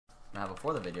Now,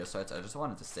 before the video starts, I just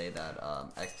wanted to say that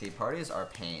XP parties are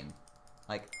pain.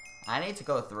 Like, I need to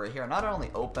go through here, not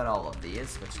only open all of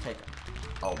these, which take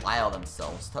a while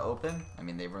themselves to open. I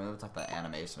mean, they removed like the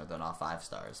animation if they're not 5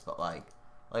 stars, but like,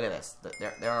 look at this.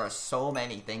 There are so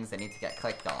many things that need to get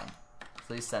clicked on.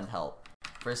 Please send help.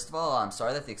 First of all, I'm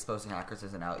sorry that the Exposing Hackers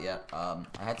isn't out yet. I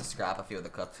had to scrap a few of the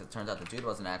clips. It turns out the dude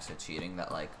wasn't actually cheating.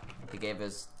 That like, he gave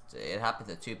his, it happened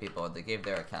to 2 people. They gave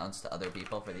their accounts to other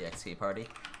people for the XP party,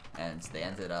 and they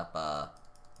ended up,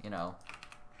 you know,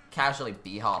 casually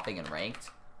b-hopping and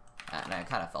ranked. And I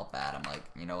kind of felt bad. I'm like,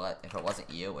 you know what? If it wasn't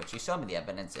you, which he showed me the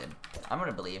evidence in, I'm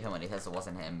gonna believe him when he says it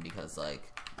wasn't him, because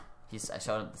like, I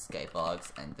showed him the skate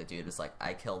logs, and the dude was like,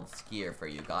 I killed Skier for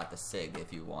you, got the SIG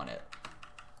if you want it.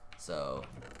 So,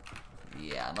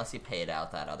 yeah, unless he paid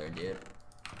out that other dude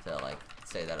to like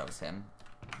say that it was him.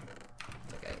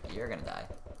 Okay, you're gonna die.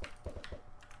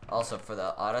 Also, for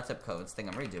the auto tip codes thing,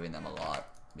 I'm redoing them a lot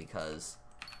because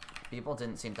people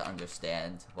didn't seem to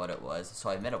understand what it was, so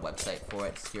I made a website for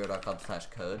it,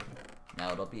 skier.club/code.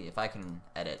 Now it'll be, if I can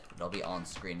edit, it'll be on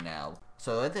screen now.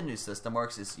 So the way the new system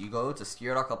works is you go to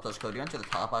skier.club/code, you enter the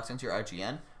top box into your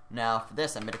IGN. Now for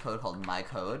this, I made a code called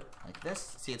mycode, like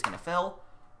this. See, it's gonna fill,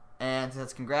 and it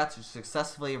says congrats, you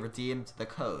successfully redeemed the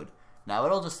code. Now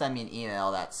it'll just send me an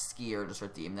email that Skier just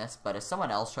redeemed this, but if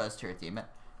someone else tries to redeem it,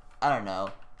 I don't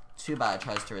know, too bad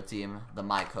tries to redeem the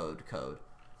mycode code.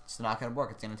 It's not going to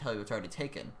work. It's going to tell you it's already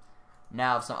taken.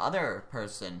 Now, if some other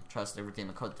person tries to redeem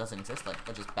a code that doesn't exist, like,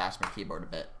 I'll just bash my keyboard a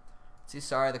bit. See,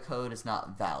 sorry, the code is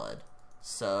not valid.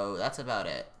 So, that's about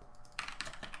it.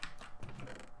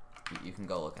 You can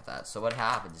go look at that. So, what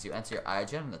happens is you enter your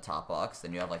IGN in the top box,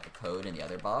 then you have, like, the code in the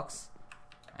other box.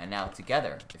 And now,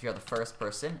 together, if you're the first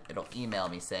person, it'll email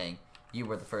me saying, you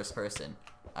were the first person.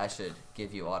 I should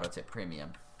give you auto tip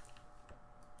premium.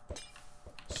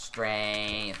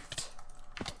 Strength.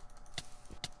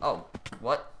 Oh,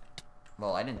 what?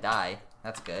 Well, I didn't die.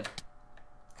 That's good.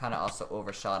 Kind of also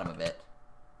overshot him a bit.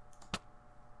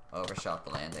 Overshot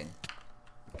the landing.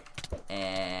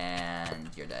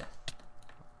 And you're dead.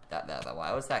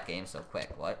 Why was that game so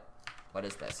quick? What? What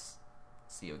is this?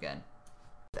 See you again.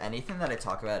 If anything that I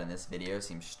talk about in this video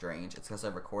seems strange, it's because I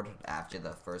recorded it after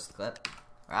the first clip,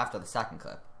 or after the second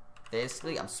clip.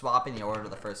 Basically, I'm swapping the order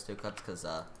of the first 2 clips because,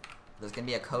 there's going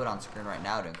to be a code on screen right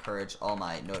now to encourage all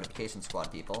my notification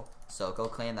squad people. So go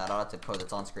claim that auto tip code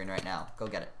that's on screen right now. Go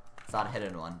get it. It's not a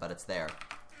hidden one, but it's there.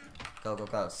 Go, go,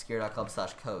 go.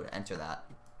 Skier.club/code. Enter that.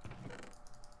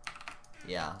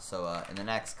 Yeah, so in the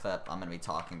next clip, I'm going to be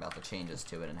talking about the changes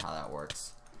to it and how that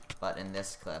works. But in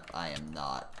this clip, I am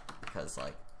not. Because,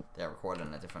 like, they're recorded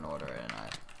in a different order, and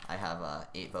I have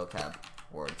 8 vocab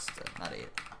words. Not 8.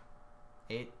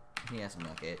 8? Yeah, something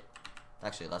like 8.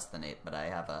 Actually, less than 8, but I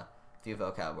have a few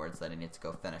vocab words that I need to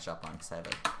go finish up on because I have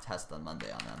a test on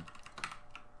Monday on them.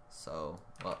 So,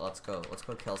 well, let's go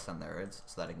kill some nerds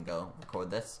so that I can go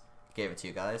record this, give it to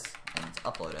you guys, and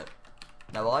upload it.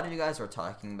 Now, a lot of you guys were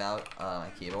talking about my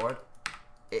keyboard.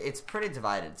 It's pretty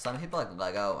divided. Some people like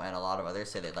Lego, and a lot of others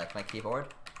say they like my keyboard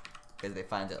because they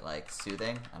find it, like,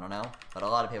 soothing. I don't know. But a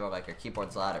lot of people are like, your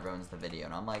keyboard's loud, it ruins the video.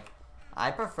 And I'm like,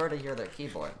 I prefer to hear their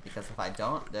keyboard, because if I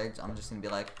don't, I'm just gonna be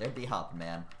like, they're b-hopping,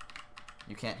 man.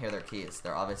 You can't hear their keys.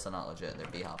 They're obviously not legit. They're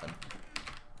b-hopping.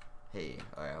 Hey,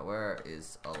 alright, where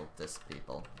is all this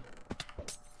people?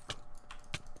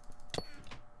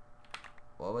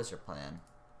 What was your plan?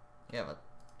 You have a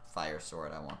fire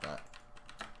sword. I want that.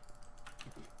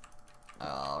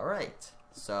 Alright.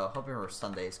 So, hope your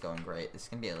Sunday's going great. This is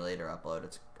gonna be a later upload.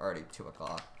 It's already 2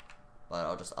 o'clock. But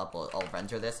I'll just upload, I'll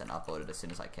render this and upload it as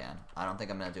soon as I can. I don't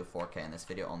think I'm going to do 4K in this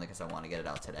video only because I want to get it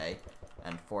out today.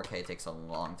 And 4K takes a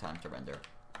long time to render.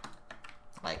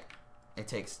 Like, it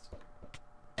takes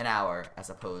an hour as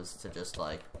opposed to just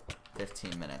like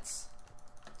 15 minutes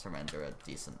to render a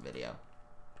decent video.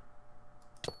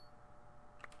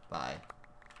 Bye.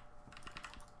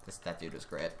 That dude was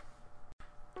great.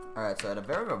 Alright, so I had a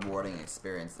very rewarding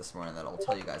experience this morning that I'll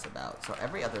tell you guys about. So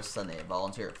every other Sunday, I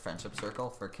volunteer at Friendship Circle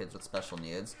for kids with special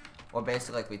needs. Or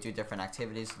basically, like, we do different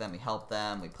activities with them, we help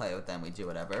them, we play with them, we do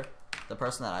whatever. The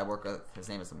person that I work with, his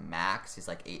name is Max, he's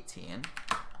like 18.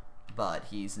 But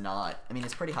he's not, I mean,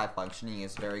 he's pretty high functioning, he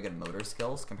has very good motor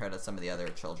skills compared to some of the other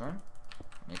children.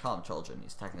 I mean, you call him children,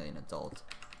 he's technically an adult.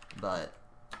 But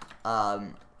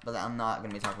I'm not going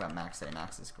to be talking about Max today.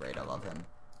 Max is great, I love him.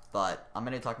 But I'm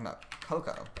going to be talking about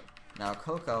Coco. Now,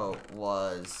 Coco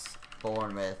was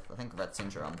born with, I think, Rett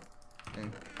syndrome,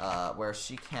 where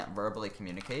she can't verbally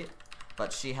communicate,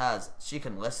 but she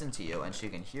can listen to you and she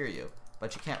can hear you,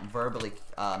 but she can't verbally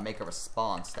make a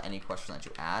response to any question that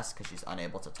you ask because she's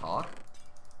unable to talk.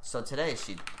 So today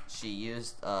she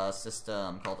used a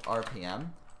system called RPM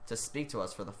to speak to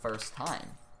us for the first time,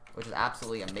 which is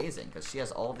absolutely amazing because she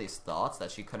has all these thoughts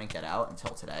that she couldn't get out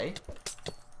until today.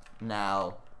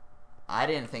 Now, I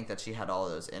didn't think that she had all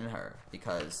those in her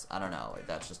because, I don't know,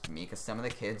 that's just me, because some of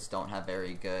the kids don't have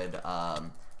very good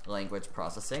language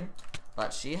processing,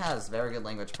 but she has very good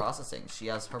language processing.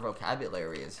 Her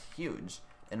vocabulary is huge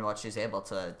in what she's able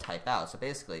to type out. So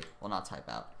basically, well, not type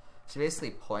out. She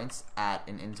basically points at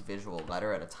an individual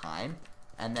letter at a time,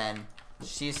 and then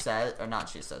she says, or not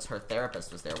she says, her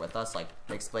therapist was there with us, like,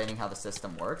 explaining how the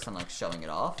system works and, like, showing it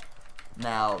off.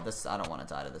 Now, I don't want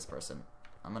to die to this person.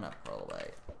 I'm gonna roll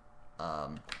away.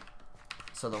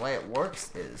 So the way it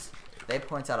works is, they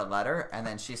point out a letter, and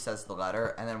then she says the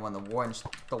letter, and then when the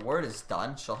word is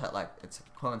done, she'll hit, like, it's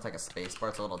equivalent to, like, a space bar,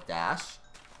 it's a little dash.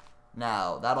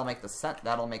 Now, that'll make the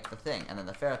thing, and then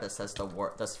the therapist says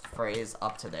this phrase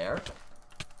up to there.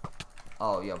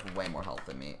 Oh, you have way more health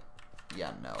than me.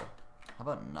 Yeah, no. How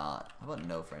about not? How about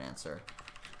no for an answer?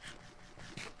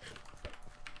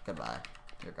 Goodbye.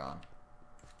 You're gone.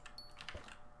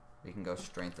 We can go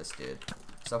strength this dude.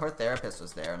 So her therapist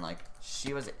was there, and, like,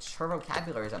 her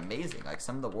vocabulary is amazing. Like,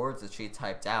 some of the words that she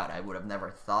typed out, I would have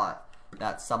never thought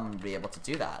that someone would be able to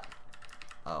do that.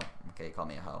 Oh, okay, you called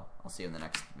me a hoe. I'll see you in the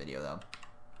next video, though.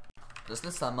 Just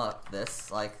to sum up this,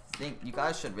 like, you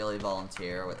guys should really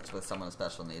volunteer with someone with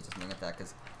special needs or something like that,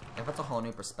 because it puts a whole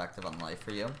new perspective on life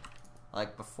for you.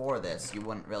 Like, before this, you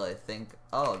wouldn't really think,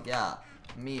 oh, yeah,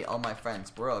 me, all my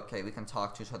friends, we're okay, we can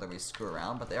talk to each other, we screw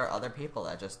around, but there are other people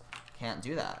that just can't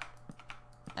do that.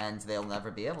 And they'll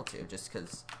never be able to, just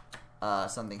because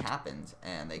something happened,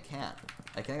 and they can't.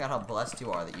 Like, think about how blessed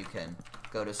you are that you can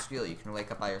go to school, you can wake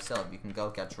up by yourself, you can go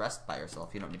get dressed by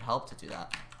yourself, you don't need help to do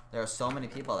that. There are so many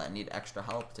people that need extra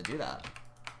help to do that.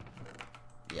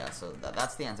 Yeah, so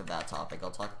that's the end of that topic.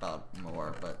 I'll talk about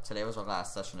more, but today was our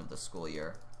last session of the school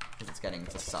year, because it's getting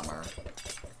to summer.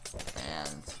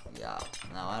 And, yeah.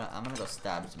 Now, I'm gonna go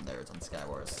stab some nerds on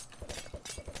Skywars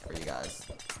for you guys.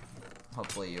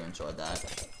 Hopefully you enjoyed that.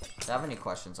 If you have any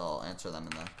questions, I'll answer them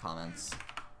in the comments.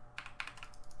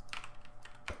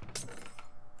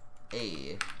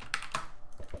 Hey.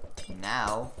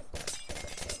 Now,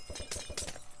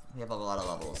 we have a lot of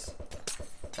levels.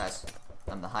 Guys,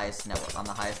 I'm the highest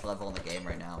level in the game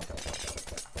right now.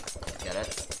 Get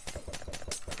it?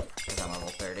 Because I'm level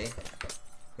 30. Could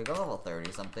we go level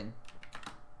 30 something?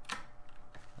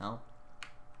 No?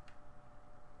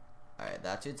 Alright,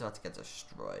 that dude's about to get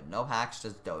destroyed. No hacks,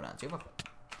 just donuts.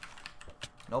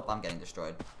 Nope, I'm getting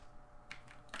destroyed.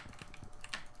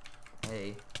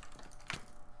 Hey.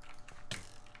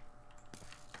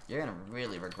 You're gonna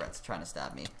really regret trying to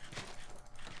stab me.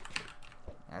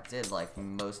 That did, like,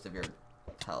 most of your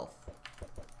health.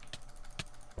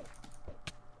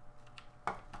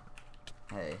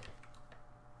 Hey.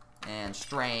 And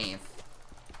strength.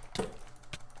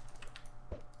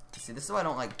 See, this is why I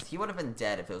don't like... He would have been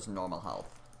dead if it was normal health.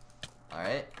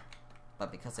 Alright?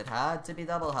 But because it had to be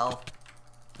double health,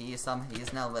 he's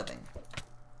now living.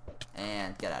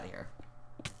 And get out of here.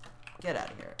 Get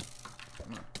out of here. I'm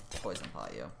gonna poison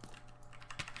pot you.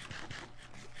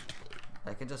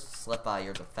 I could just slip by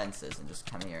your defenses and just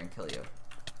come here and kill you.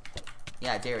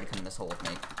 Yeah, I dare you to come in this hole with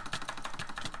me.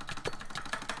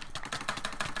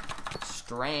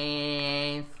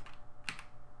 Strength.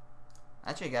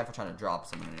 Actually, a guy for trying to drop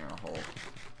someone in a hole.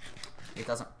 It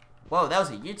doesn't. Whoa, that was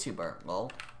a YouTuber.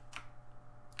 Lol.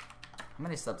 How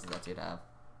many subs does that dude have?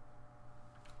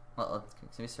 Well,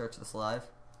 can we search this live?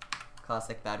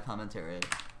 Classic bad commentary.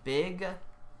 Big.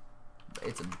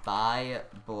 It's by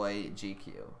boy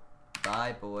GQ.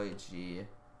 By boy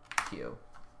GQ.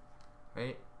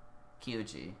 Right?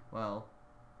 QG. Well,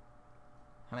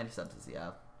 how many subs does he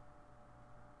have?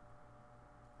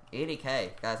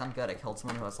 80k. Guys, I'm good. I killed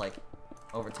someone who has like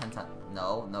over 10 times.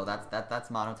 No, that's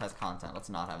monetized content. Let's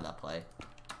not have that play.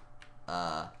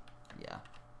 Yeah.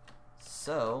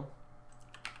 So,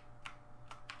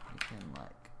 we can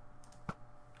like.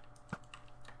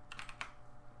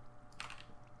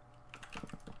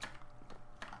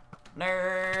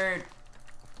 Nerd!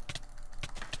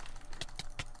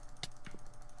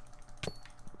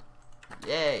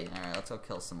 Yay! Alright, let's go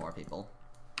kill some more people.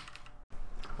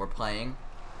 We're playing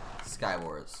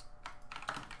Skywars.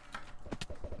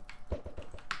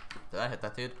 Did I hit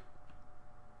that dude?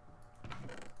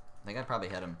 I think I probably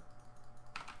hit him.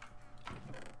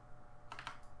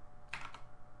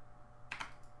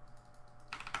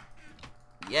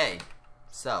 Yay!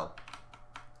 So.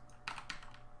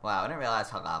 Wow, I didn't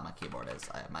realize how loud my keyboard is.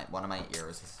 One of my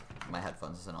ears, my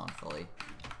headphones isn't on fully.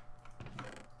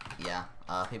 Yeah,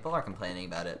 people are complaining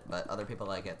about it, but other people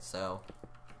like it, so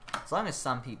as long as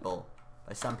some people,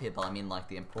 by some people I mean like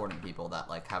the important people that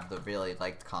like have the really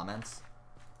liked comments,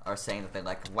 are saying that they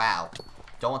like, wow,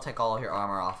 don't take all of your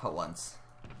armor off at once.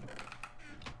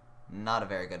 Not a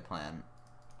very good plan.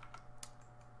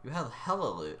 You have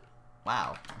hella loot.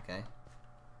 Wow, okay.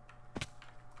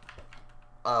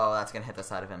 Oh, that's gonna hit the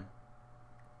side of him.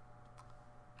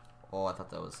 Oh, I thought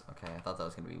that was, okay, I thought that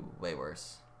was gonna be way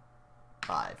worse.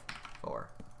 5, 4.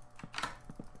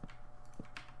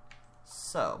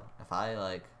 So, if I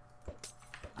like...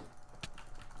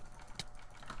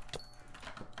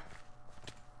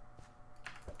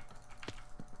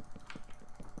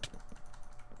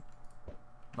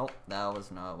 Nope, that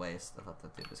was no waste. I thought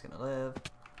that dude was gonna live.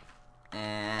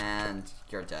 And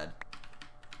you're dead.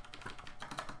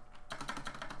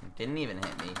 He didn't even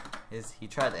hit me. He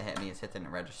tried to hit me, his hit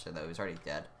didn't register though, he was already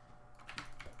dead.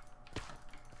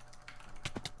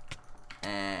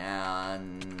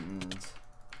 And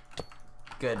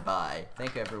goodbye.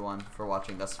 Thank you everyone for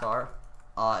watching thus far.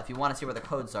 If you want to see where the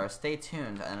codes are, stay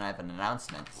tuned and I have an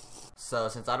announcement. So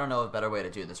since I don't know a better way to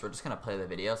do this, we're just going to play the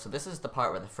video. So this is the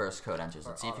part where the first code enters.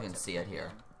 Let's see if you can see it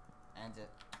here. And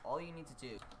all you need to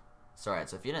do... So alright,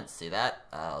 so if you didn't see that,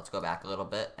 let's go back a little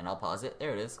bit and I'll pause it.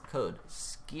 There it is. Code.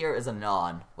 Skier is a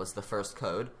non was the first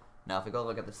code. Now if we go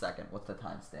look at the second, what's the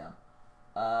timestamp?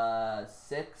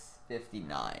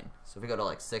 6:59. So if we go to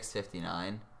like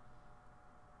 6:59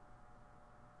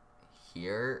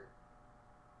 here.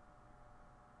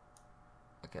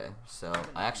 Okay, so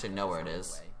I actually know where it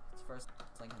is.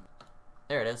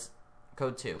 There it is.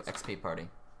 Code 2, XP party.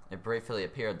 It briefly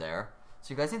appeared there.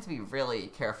 So you guys need to be really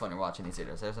careful when you're watching these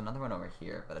videos. There's another one over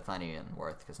here, but it's not even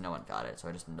worth because no one got it, so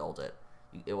I just nulled it.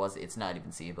 It's not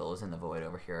even seeable. It was in the void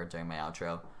over here during my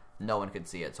outro. No one could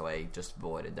see it, so I just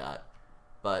voided that.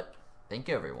 But thank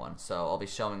you everyone. So I'll be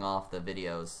showing off the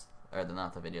videos, or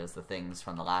not the videos, the things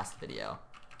from the last video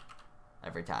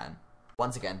every time.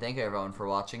 Once again, thank you everyone for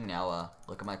watching. Now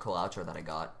look at my cool outro that I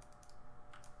got.